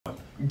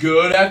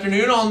Good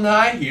afternoon, Alton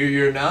High. Here are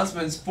your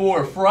announcements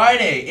for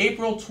Friday,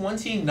 April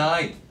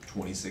 29th,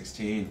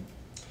 2016.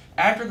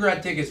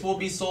 After-grad tickets will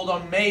be sold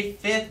on May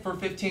 5th for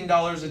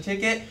 $15 a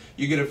ticket.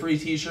 You get a free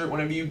t-shirt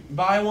whenever you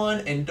buy one,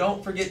 and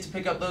don't forget to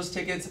pick up those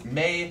tickets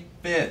May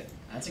 5th.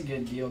 That's a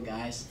good deal,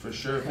 guys. For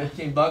sure,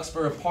 15 bucks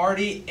for a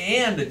party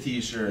and a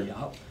t-shirt.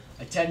 Yup.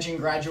 Attention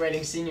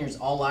graduating seniors,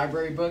 all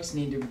library books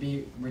need to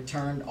be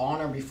returned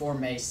on or before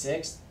May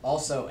 6th.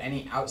 Also,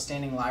 any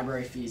outstanding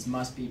library fees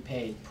must be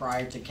paid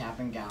prior to cap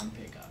and gown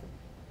pickup.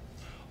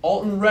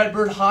 Alton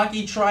Redbird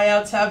hockey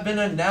tryouts have been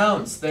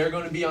announced. They're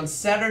going to be on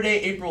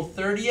Saturday, April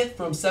 30th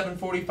from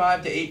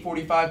 7:45 to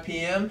 8:45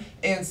 p.m.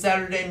 and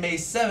Saturday, May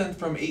 7th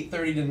from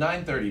 8:30 to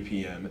 9:30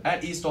 p.m.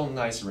 at East Alton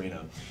Ice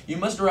Arena. You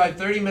must arrive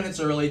 30 minutes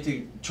early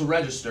to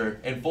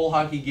register, and full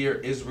hockey gear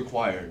is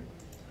required.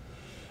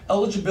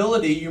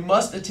 Eligibility: you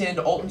must attend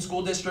Alton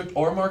School District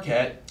or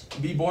Marquette,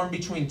 be born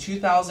between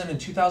 2000 and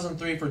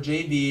 2003 for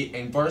JV,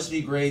 and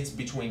varsity grades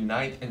between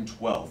 9th and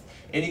 12th.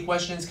 Any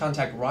questions,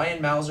 contact Ryan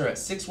Mauser at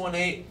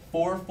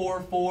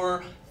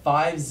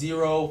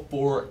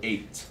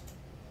 618-444-5048.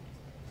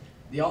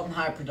 The Alton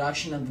High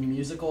production of the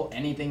musical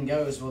Anything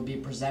Goes will be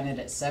presented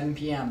at 7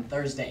 p.m.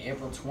 Thursday,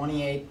 April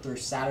 28th through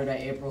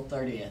Saturday, April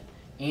 30th,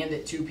 and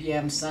at 2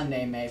 p.m.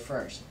 Sunday, May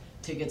 1st.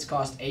 Tickets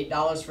cost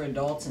 $8 for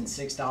adults and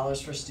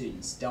 $6 for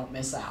students. Don't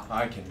miss out.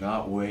 I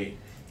cannot wait.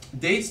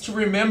 Dates to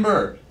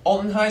remember: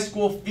 Alton High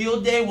School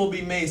Field Day will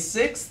be May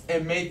 6th,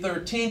 and May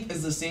 13th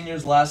is the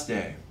seniors' last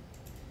day.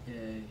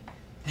 Yay.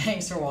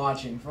 Thanks for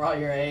watching. For all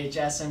your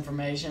AHS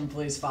information,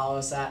 please follow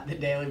us at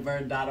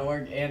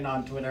thedailybird.org and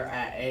on Twitter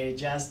at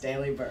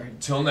AHSDailyBird.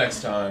 Till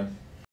next time.